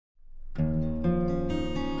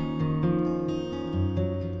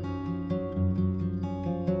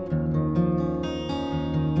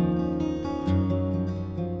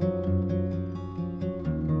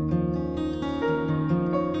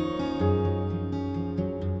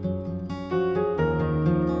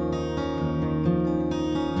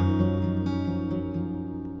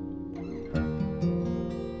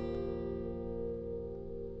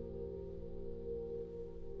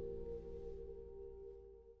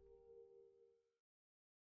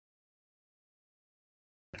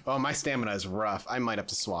Oh, my stamina is rough. I might have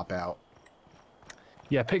to swap out.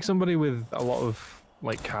 Yeah, pick somebody with a lot of,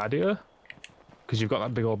 like, cardio. Because you've got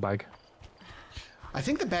that big old bag. I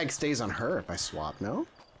think the bag stays on her if I swap, no?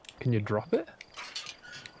 Can you drop it?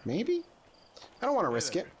 Maybe? I don't want to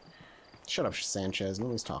risk it. Shut up, Sanchez.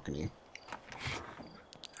 Nobody's talking to you.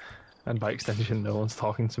 And by extension, no one's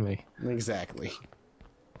talking to me. Exactly.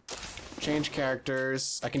 Change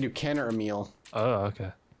characters. I can do Ken or Emil. Oh,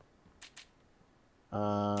 okay.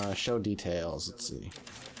 Show details. Let's see.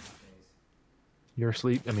 You're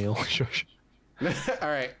asleep, Emil. Shush.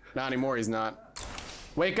 Alright. Not anymore, he's not.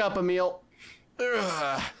 Wake up, Emil.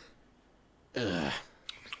 Ugh. Ugh.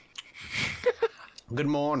 Good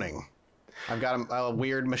morning. I've got a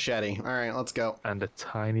weird machete. Alright, let's go. And a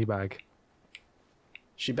tiny bag.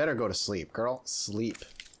 She better go to sleep, girl. Sleep.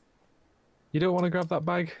 You don't want to grab that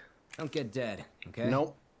bag? Don't get dead, okay?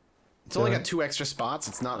 Nope. It's only got 2 extra spots.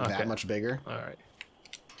 It's not Okay. that much bigger. Alright.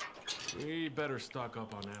 We better stock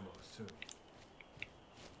up on ammo soon.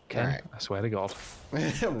 Ken, Alright. I swear to God.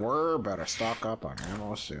 We're better stock up on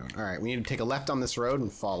ammo soon. Alright, we need to take a left on this road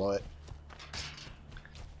and follow it.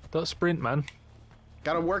 Don't sprint, man.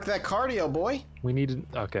 Gotta work that cardio, boy. We need...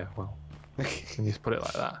 Okay, well. Can you just put it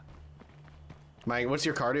like that? What's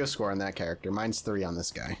your cardio score on that character? Mine's 3 on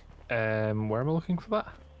this guy. Where am I looking for that?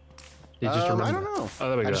 You just remember? I don't know. Oh,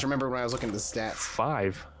 there we go. I just remember when I was looking at the stats.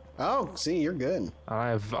 5. Oh, see, you're good. I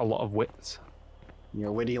have a lot of wits. You're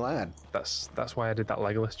a witty lad. That's why I did that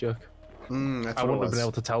Legolas joke. That's I what wouldn't it have been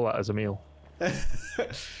able to tell that as a meal.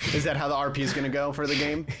 Is that how the RP is gonna go for the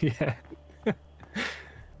game? Yeah.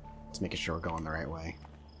 Let's make sure we're going the right way.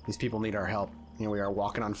 These people need our help. Here we are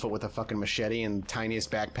walking on foot with a fucking machete and the tiniest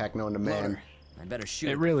backpack known to man. I better shoot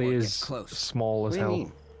It really before it is gets close. small as What do you hell.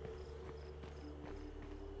 mean?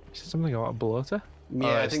 Is it something about a bloater? Yeah, Oh,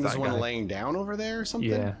 I it's think there's that one guy. laying down over there or something.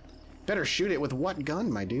 Yeah. Better shoot it with what gun,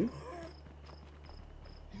 my dude?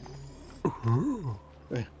 Ooh.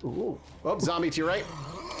 Oh, zombie to your right.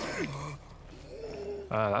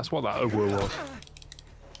 That's what that ogre was.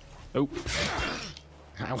 Oh,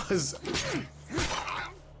 I was...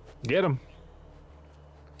 get him.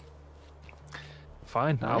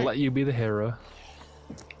 Fine, I'll Alright. let you be the hero.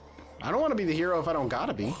 I don't want to be the hero if I don't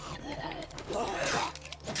gotta be.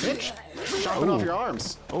 Bitch, chopping off your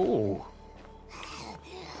arms. Oh,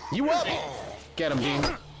 You up? Get him, Dean.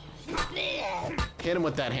 Hit him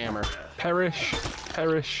with that hammer. perish,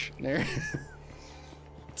 perish. There.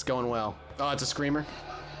 It's going well. Oh, it's a screamer.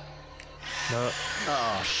 No,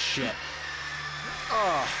 Oh, shit.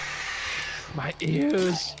 Oh, my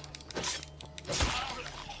ears.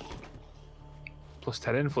 Plus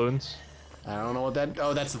 10 influence. I don't know what that...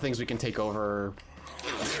 Oh, that's the things we can take over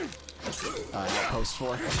outposts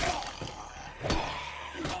for.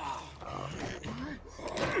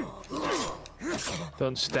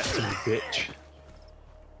 Don't step to me, bitch.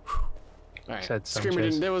 All right. Said Screamer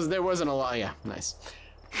Sanchez. didn't... There wasn't a lot... Yeah, nice.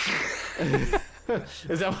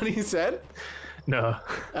 Is that what he said? No. Oh,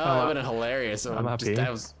 that would have been hilarious. I'm happy.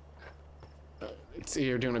 That was...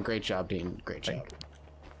 you're doing a great job, Dean. Great job.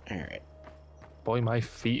 All right. Boy, my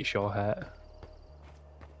feet sure hurt.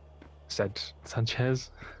 Said Sanchez.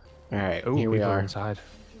 All right, Oh, here we people are. inside.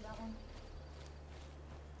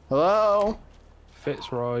 Hello?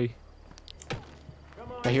 Fitzroy.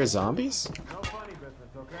 I hear zombies?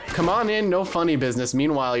 Come on in, no funny business.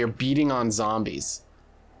 Meanwhile, you're beating on zombies.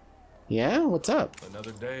 Yeah? What's up?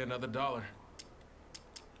 Another day, another dollar.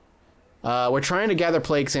 We're trying to gather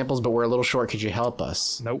plague samples, but we're a little short. Could you help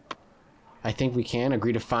us? Nope. I think we can.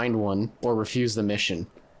 Agree to find one, or refuse the mission.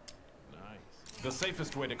 Nice. The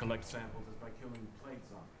safest way to collect samples is by killing plague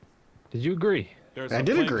zombies. Did you agree? There's I a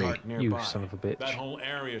did plague agree. heart nearby. You son of a bitch. That whole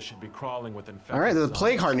area should be crawling with infected Alright, there's a zombies.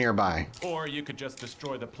 plague heart nearby. Or you could just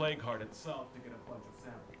destroy the plague heart itself to get a bunch of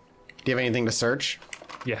samples. Do you have anything to search?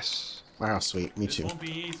 Yes. Oh, sweet. Me This too. won't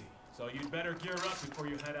be easy, so you'd better gear up before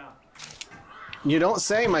you head out. You don't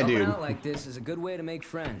say, my Helping dude. out like this is a good way to make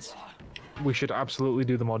friends. We should absolutely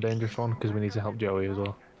do the more dangerous one because we need to help Joey as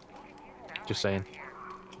well. Just saying.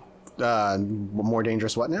 More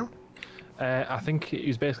dangerous what now? I think he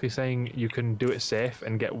was basically saying you can do it safe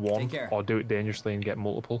and get one, Take care. or do it dangerously and get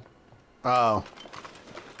multiple. Oh.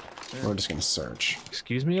 We're just gonna search.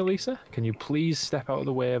 Excuse me, Elisa? Can you please step out of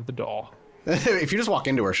the way of the door? If you just walk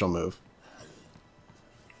into her, she'll move.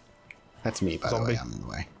 That's me, by Zombie. the way. I'm in the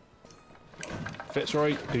way.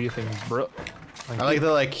 Fitzroy, do your thing, bro. I like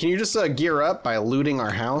the can you just gear up by looting our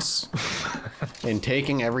house and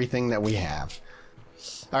taking everything that we have.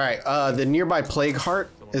 All right, the nearby plague heart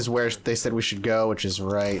is where they said we should go, which is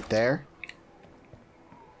right there.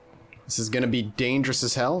 This is gonna be dangerous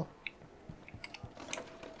as hell.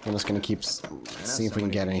 I'm just gonna keep see if we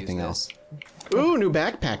can somebody get could use anything this. else. Ooh, new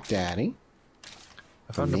backpack, Daddy.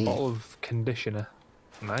 I found Me. a bottle of conditioner.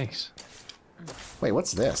 Nice. Wait,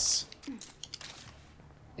 what's this?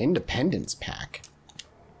 Independence pack.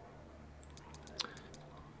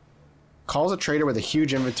 Calls a trader with a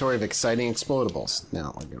huge inventory of exciting explodables.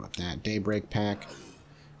 No, we're good with that. Daybreak pack.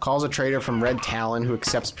 Calls a trader from Red Talon who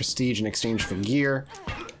accepts prestige in exchange for gear.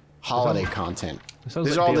 Holiday content. sounds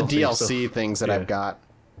These like are all the DLC DLC things that Yeah. I've got.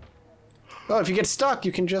 Oh, if you get stuck,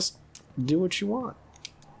 you can just do what you want.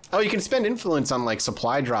 Oh, you can spend influence on like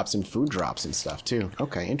supply drops and food drops and stuff too.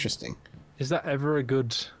 Okay, interesting. Is that ever a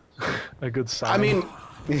good sign? I mean,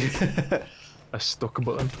 a stuck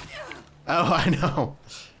button. oh, I know.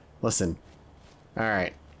 Listen. All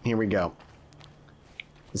right, here we go.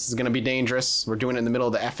 This is gonna be dangerous. We're doing it in the middle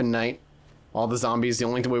of the effing night. All the zombies, the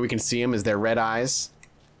only way we can see them is their red eyes.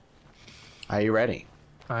 Are you ready?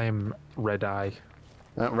 I'm red eye.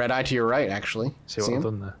 Red eye to your right, actually. See what I've 'em?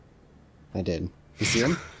 done there? I did. You see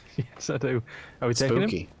him? Yes, I do. Are we taking him?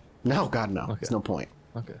 Spooky. No, God, no. Okay. There's no point.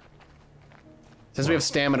 Okay. Since we have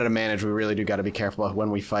stamina to manage, we really do got to be careful of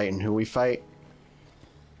when we fight and who we fight.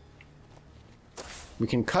 We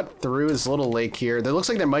can cut through this little lake here. There looks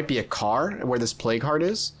like there might be a car where this plague heart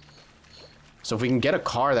is. So if we can get a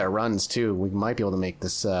car that runs too, we might be able to make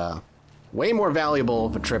this way more valuable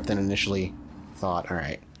of a trip than initially thought. All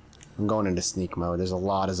right. I'm going into sneak mode. There's a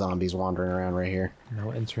lot of zombies wandering around right here. Now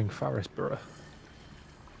entering Forest Borough.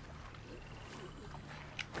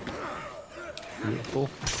 Beautiful.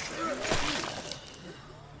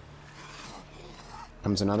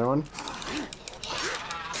 Comes another one.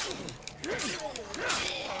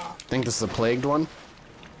 I think this is a plagued one.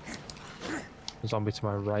 Zombie to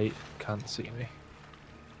my right can't see me.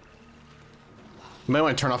 You might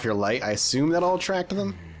want to turn off your light. I assume that'll attract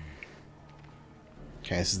them.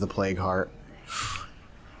 Okay, this is the plague heart.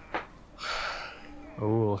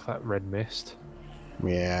 Oh, look at that red mist.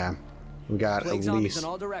 Yeah. We got Plague at zombies least... in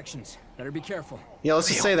all directions. Better be careful. Yeah, let's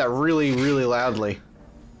just say that really, really loudly.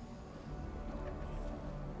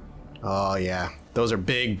 Oh, yeah. Those are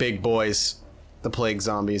big, big boys. The plague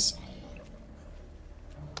zombies.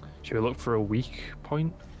 Should we look for a weak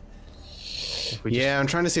point? If we Yeah, I'm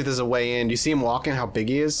trying to see if there's a way in. Do you see him walking, how big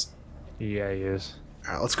he is? Yeah, he is.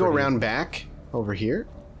 Alright, let's go Pretty- around back over here.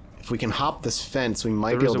 If we can hop this fence, we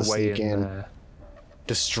might There be is able to a way sneak in. there.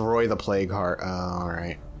 Destroy the plague heart. Oh,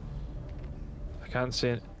 alright. I can't see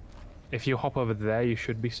it. If you hop over there, you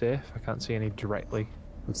should be safe. I can't see any directly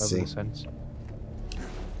Let's over see. the fence.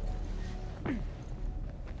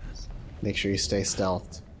 Make sure you stay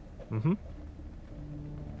stealthed. Mm-hmm.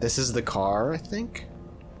 This is the car, I think.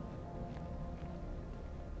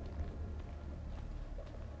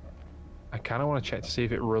 I kind of want to check to see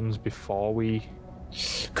if it runs before we...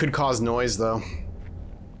 Could cause noise, though.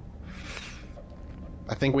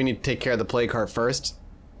 I think we need to take care of the plague heart first.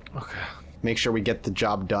 Okay. Make sure we get the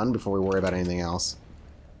job done before we worry about anything else.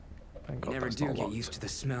 Thank You God never that's do not get locked. used to the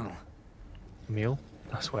smell. Meal?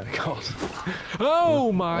 I swear to God.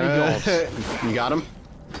 Oh my God. You got him?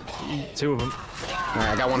 Two of them. Alright,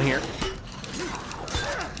 I got one here.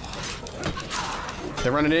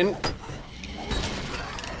 They're running in.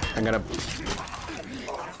 I'm gonna...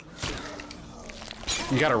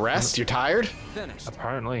 You gotta rest? You're tired? Finished.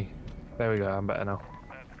 Apparently. There we go, I'm better now.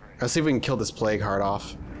 Let's see if we can kill this plague heart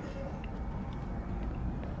off.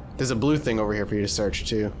 There's a blue thing over here for you to search,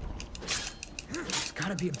 too. There's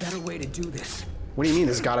gotta be a better way to do this. What do you mean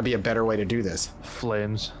there's gotta be a better way to do this?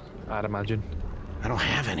 Flames, I'd imagine. I don't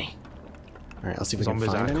have any. Alright, let's see if we Zombies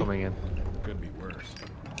can are find any. coming in. Could be worse.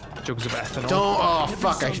 Jugs of ethanol. Don't. Oh Every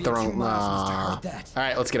fuck! I zombie hit the at 2 wrong. miles must have Nah. heard that. All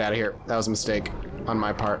right, let's get out of here. That was a mistake on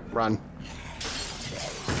my part. Run.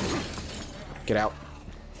 Get out.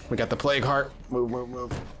 We got the plague heart. Move, move,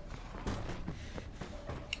 move.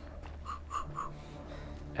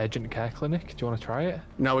 Urgent care clinic. Do you want to try it?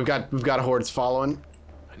 No, we've got hordes following.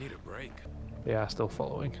 I need a break. Yeah, still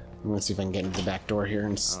following. I'm gonna see if I can get into the back door here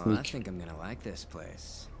and Oh, I sneak. think I'm gonna like this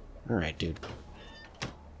place. All right, dude.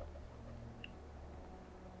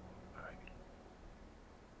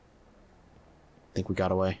 Think we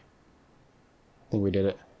got away. Think we did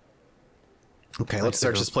it. Okay, let's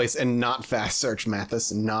search this place and not fast search,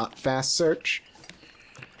 Mathis. Not fast search.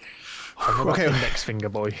 Okay. Okay. Next finger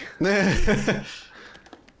boy.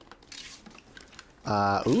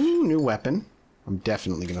 Ooh, new weapon. I'm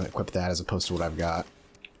definitely gonna equip that as opposed to what I've got.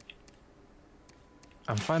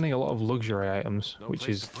 I'm finding a lot of luxury items, No which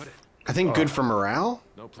place is to put it. I think good for morale.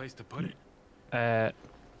 No place to put it.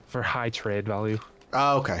 for high trade value.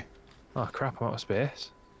 Oh, okay. Oh crap, I'm out of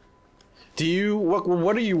space. Do you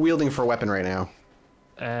what are you wielding for a weapon right now?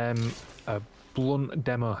 A blunt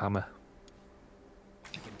demo hammer. I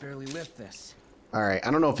can barely lift this. All right,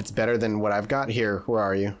 I don't know if it's better than what I've got here. Where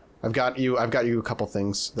are you? I've got you a couple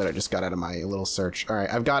things that I just got out of my little search. All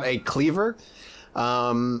right, I've got a cleaver.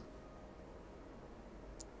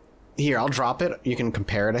 Here, I'll drop it. You can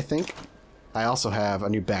compare it, I think. I also have a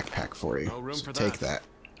new backpack for you. No room So for take that.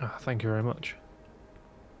 that. Oh, thank you very much.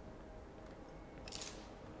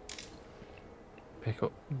 Pick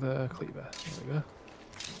up the cleaver. There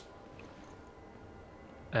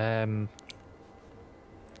we go.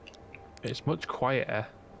 It's much quieter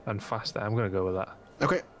and faster. I'm gonna go with that.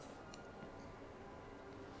 Okay.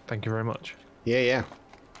 Thank you very much. Yeah, yeah.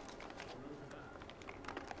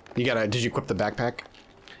 Did you equip the backpack?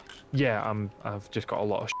 Yeah, I've just got a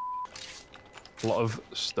lot of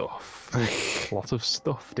stuff. A lot of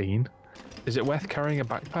stuff, Dean. Is it worth carrying a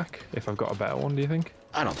backpack if I've got a better one, do you think?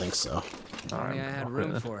 I don't think so. Alright, I had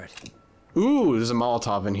room for it. Ooh, there's a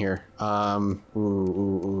Molotov in here.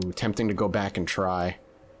 Ooh. Tempting to go back and try.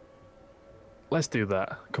 Let's do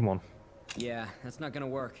that. Come on. Yeah, that's not gonna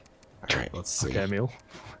work. All right, let's see. Okay, Emil.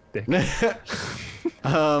 Dick.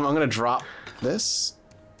 I'm gonna drop this.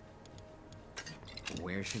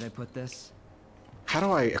 Where should I put this? How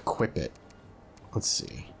do I equip it? Let's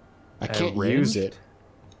see. I can't ranged? use it.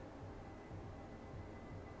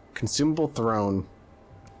 Consumable throne.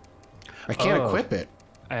 I can't equip it.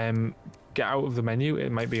 Get out of the menu.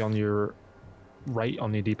 It might be on your right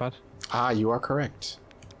on your D-pad. Ah, you are correct.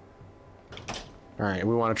 All right,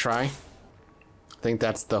 we want to try. I think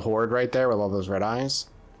that's the horde right there with all those red eyes.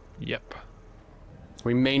 Yep.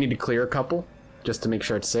 We may need to clear a couple just to make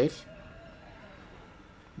sure it's safe.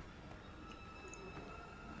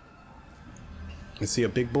 I see a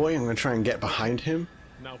big boy. I'm gonna try and get behind him.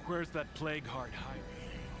 Now where's that plague heart hiding?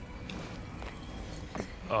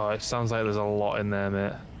 Oh, it sounds like there's a lot in there,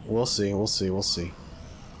 mate. We'll see. We'll see. We'll see.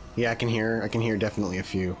 Yeah, I can hear definitely a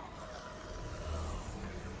few.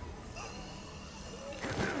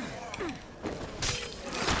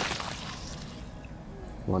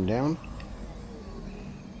 One down.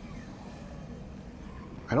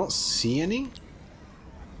 I don't see any.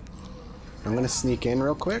 I'm gonna sneak in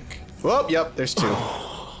real quick. Whoa, yep, there's two.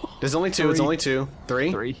 There's only two. It's only two.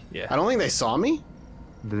 Three? Three, yeah. I don't think they saw me.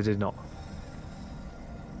 They did not.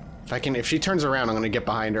 If she turns around, I'm gonna get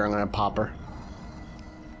behind her. I'm gonna pop her.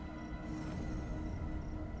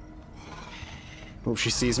 Oh, she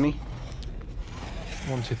sees me.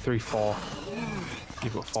 1, 2, 3, 4.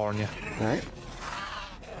 You've got 4 on you. All right.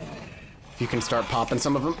 If you can start popping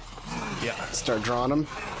some of them, Yeah. start drawing them.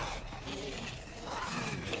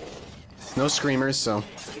 No screamers, so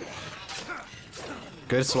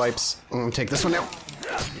good swipes. I'm gonna take this one now.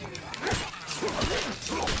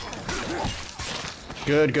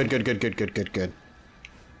 Good.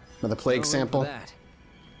 Another plague sample.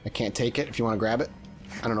 I can't take it if you want to grab it.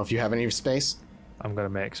 I don't know if you have any space. I'm gonna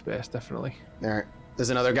make space, definitely. Alright. There's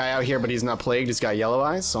another guy out here, but he's not plagued. He's got yellow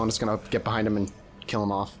eyes, so I'm just gonna get behind him and kill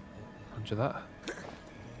him off. Roger that.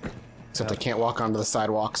 Except I can't walk onto the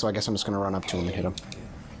sidewalk, so I guess I'm just gonna run up to him and hit him.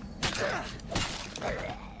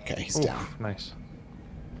 Okay, he's down. Nice.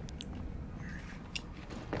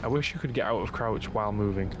 I wish you could get out of crouch while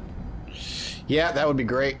moving. Yeah, that would be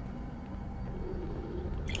great.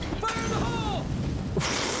 Fire in the hole!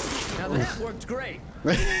 Now that worked great.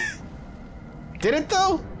 Did it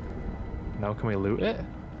though? Now can we loot it?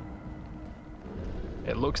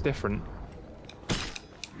 It looks different.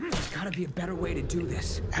 There's gotta be a better way to do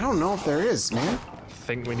this. I don't know if there is, man. I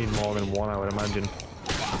think we need more than one, I would imagine.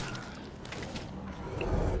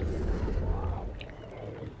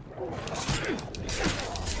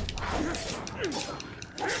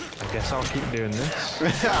 I guess I'll keep doing this.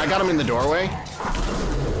 I got him in the doorway.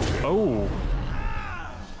 Oh!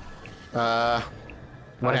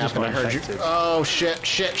 What I just happened? I got heard you. infected. Oh, shit.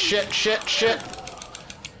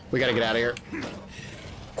 We gotta get out of here.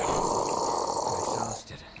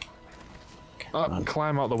 Exhausted. Oh,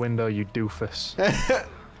 climb out the window, you doofus.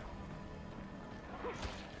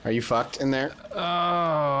 Are you fucked in there? Oh,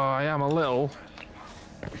 I am a little.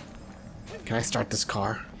 Can I start this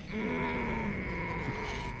car?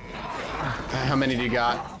 How many do you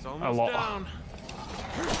got? It's almost lot. down.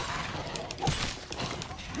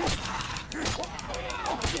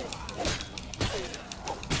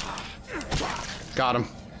 Got him.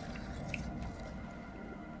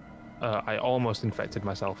 I almost infected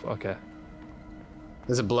myself. Okay.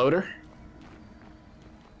 There's a bloater.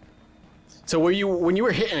 So when you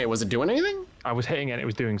were hitting it, was it doing anything? I was hitting it, it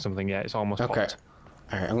was doing something, yeah, it's almost Okay. popped.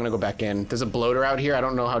 Alright, I'm gonna go back in. There's a bloater out here. I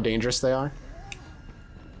don't know how dangerous they are.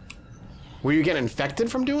 Were you getting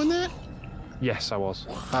infected from doing that? Yes, I was.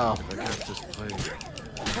 Oh.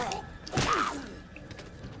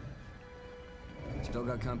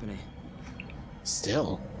 Still got company.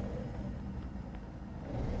 Still.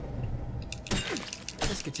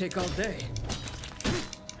 This could take all day.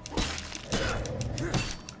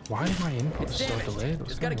 Why are my inputs so delayed?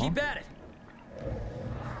 What's Just gotta going keep on? at it.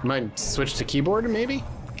 Might switch to keyboard, maybe?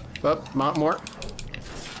 Oh, more.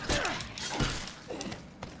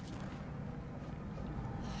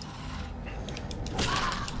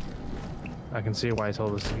 I can see why he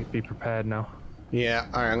told us to be prepared now. Yeah,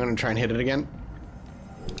 alright, I'm gonna try and hit it again.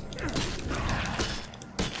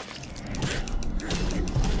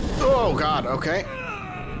 Oh god, okay.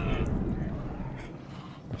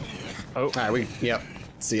 Oh, Alright, yep.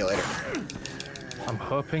 See you later. I'm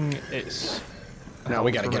hoping it's... No,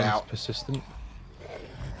 we gotta get remains out. Persistent.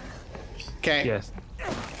 Okay. Yes.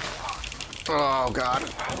 Oh god.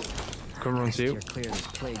 Come run to you. You're clear these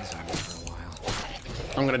plague zombies for a while.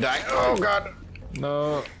 I'm gonna die. Oh god.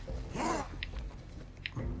 No.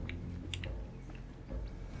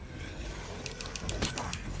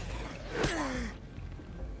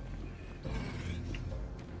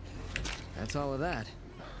 That's all of that.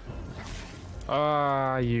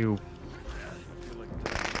 Ah, you.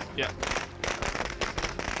 Yeah.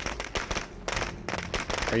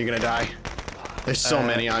 Are you gonna die? There's so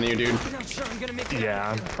many on you, dude. I'm not sure I'm gonna make it. Yeah,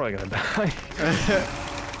 I'm probably gonna die.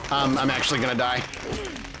 I'm actually gonna die.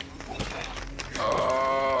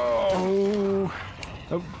 Oh.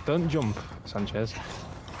 Oh, don't jump, Sanchez.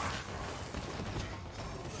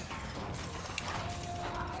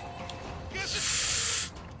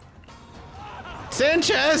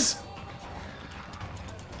 Sanchez!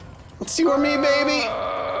 Let's see me, baby!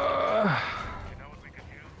 Oh,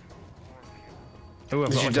 I've Did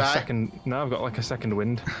got you like die? a second. No, I've got like a second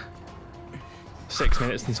wind. 6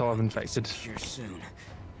 minutes until I've infected. Here soon.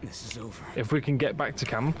 This is over. If we can get back to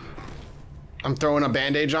camp, I'm throwing a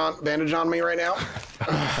bandage on me right now.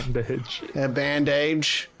 bandage. A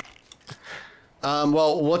bandage.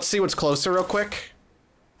 Well, let's see what's closer real quick.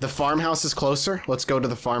 The farmhouse is closer. Let's go to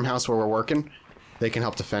the farmhouse where we're working. They can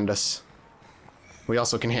help defend us. We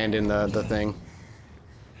also can hand in the thing.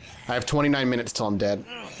 I have 29 minutes till I'm dead.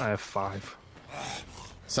 I have 5.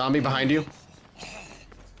 Zombie behind you.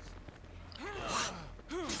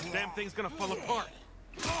 Damn thing's gonna fall apart.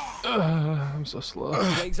 I'm so slow.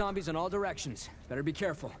 Plague zombies in all directions. Better be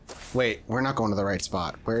careful. Wait, we're not going to the right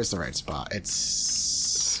spot. Where's the right spot?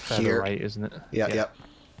 It's Further here. right, isn't it? Yep.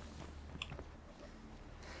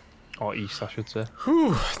 Or east, I should say.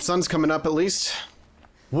 Whew, sun's coming up at least.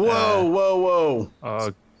 Whoa, whoa, whoa.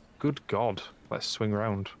 Oh, good God. Let's swing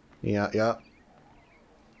around. Yeah.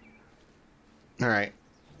 Alright.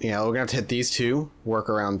 Yeah, we're gonna have to hit these two, work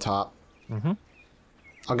around top. Mm-hmm.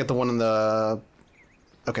 I'll get the one in the...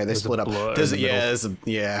 Okay, they split up. blood There's in the middle.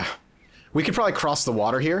 yeah. We could probably cross the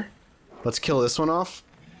water here. Let's kill this one off.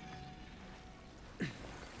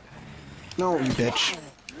 No, you bitch.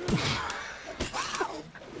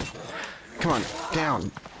 Come on, down.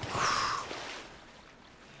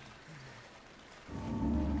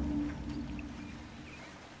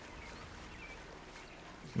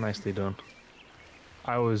 Nicely done.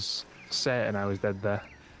 I was set and I was dead there.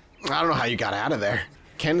 I don't know how you got out of there.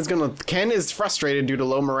 Ken is frustrated due to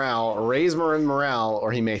low morale. Raise morale,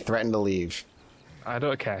 or he may threaten to leave. I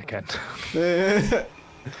don't care, Ken.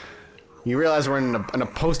 You realize we're in a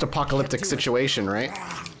post-apocalyptic situation, right?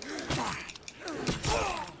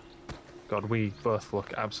 God, we both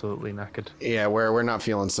look absolutely knackered. Yeah, we're not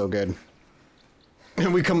feeling so good.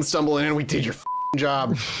 And we come stumbling in. We did your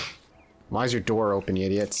job. Why is your door open, you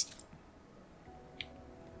idiots?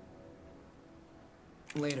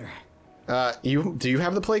 Later. Do you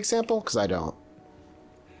have the plague sample? Because I don't.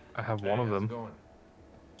 I have one of them. Going.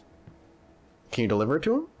 Can you deliver it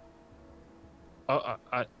to him? Oh,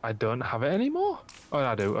 I don't have it anymore? Oh,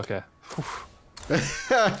 I do, okay.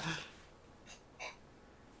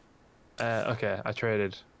 Okay, I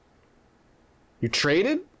traded. You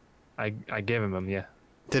traded? I gave him them, yeah.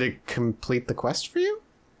 Did it complete the quest for you?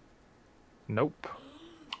 Nope.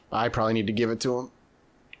 I probably need to give it to him.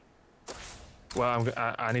 Well,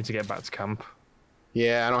 I need to get back to camp.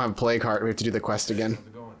 Yeah, I don't have a plague heart. We have to do the quest again. How's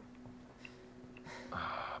it going?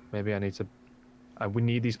 Maybe I need to... we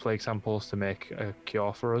need these plague samples to make a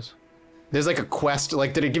cure for us. There's like a quest.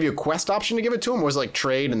 Like, did it give you a quest option to give it to him? Or was it like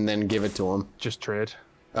trade and then give it to him? Just trade.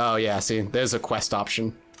 Oh, yeah, see, there's a quest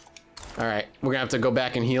option. Alright, we're gonna have to go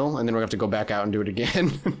back and heal, and then we're gonna have to go back out and do it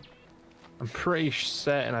again. I'm pretty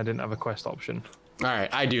certain I didn't have a quest option. Alright,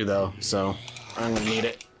 I do though, so I'm gonna need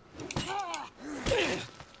it.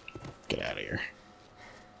 Get out of here.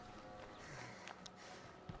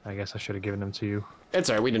 I guess I should have given them to you. It's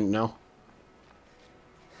alright, we didn't know.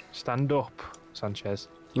 Stand up, Sanchez.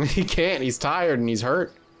 He can't. He's tired and he's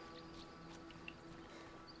hurt.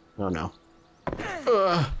 Oh no.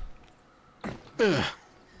 Ugh. Ugh.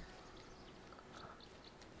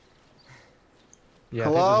 Yeah,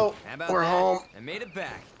 Hello? How about We're that? home. I made it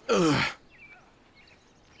back. Ugh.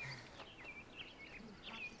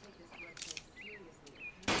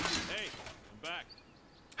 Hey, I'm back.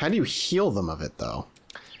 How do you heal them of it, though?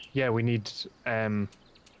 Yeah, we need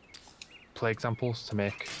plague samples to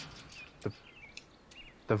make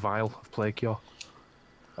the vial of plague cure.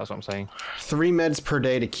 That's what I'm saying. 3 meds per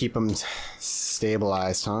day to keep them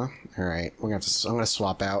stabilized, huh? All right, we're gonna have to. I'm gonna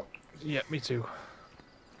swap out. Yeah, me too.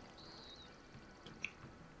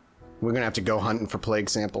 We're gonna have to go hunting for plague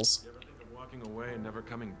samples. You ever think of walking away and never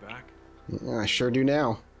coming back? Yeah, I sure do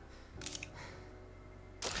now.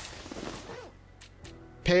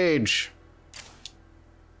 Paige,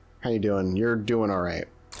 how you doing? You're doing all right.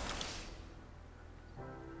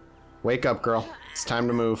 Wake up, girl. It's time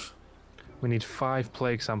to move. We need 5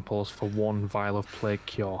 plague samples for 1 vial of plague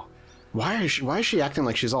cure. Why is she acting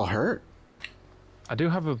like she's all hurt? I do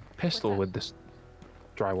have a pistol with this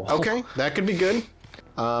drywall. Okay, that could be good.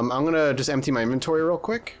 I'm gonna just empty my inventory real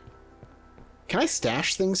quick. Can I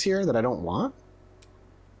stash things here that I don't want?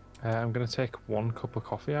 I'm going to take 1 cup of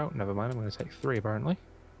coffee out. Never mind, I'm going to take 3 apparently.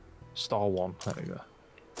 Store 1. There we go.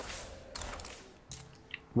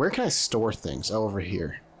 Where can I store things? Oh, over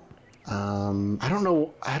here. I don't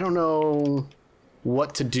know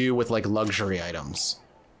what to do with like luxury items.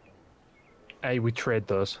 Hey, we trade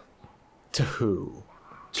those. To who?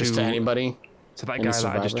 Just To- to anybody? To that Any guy that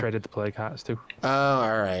I just survivor? traded the plague hearts to. Oh,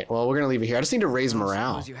 alright. Well, we're gonna leave it here. I just need to raise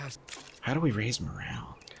morale. Suppose you have- How do we raise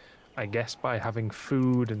morale? I guess by having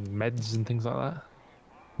food and meds and things like that.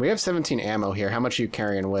 We have 17 ammo here. How much are you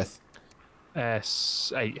carrying with?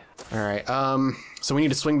 8. Alright, so we need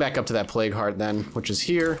to swing back up to that plague heart then, which is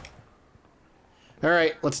here.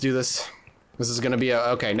 Alright, let's do this. This is gonna be a...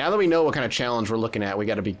 Okay, now that we know what kind of challenge we're looking at, we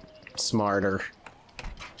gotta be smarter.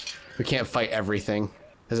 We can't fight everything.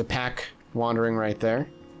 There's a pack wandering right there.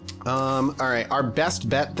 Alright, our best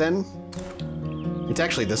bet then... It's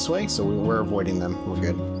actually this way, so we're avoiding them. We're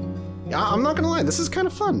good. I'm not gonna lie, this is kind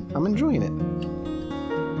of fun. I'm enjoying it.